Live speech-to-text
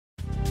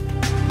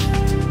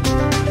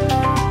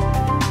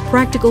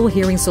Practical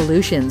Hearing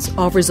Solutions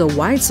offers a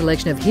wide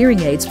selection of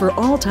hearing aids for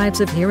all types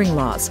of hearing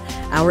loss.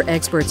 Our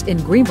experts in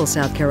Greenville,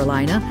 South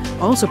Carolina,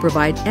 also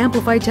provide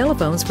amplified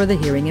telephones for the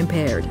hearing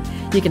impaired.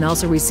 You can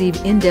also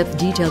receive in-depth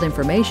detailed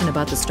information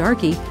about the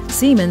Starkey,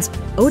 Siemens,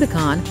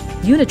 Oticon,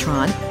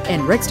 Unitron,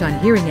 and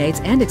Rexton hearing aids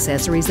and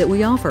accessories that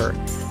we offer.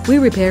 We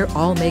repair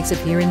all makes of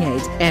hearing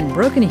aids and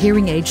broken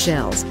hearing aid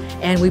shells,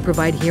 and we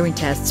provide hearing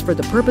tests for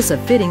the purpose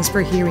of fittings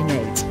for hearing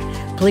aids.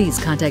 Please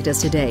contact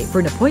us today for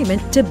an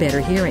appointment to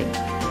better hearing.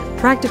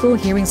 Practical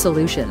Hearing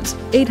Solutions,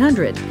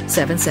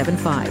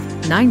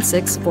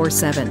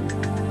 800-775-9647.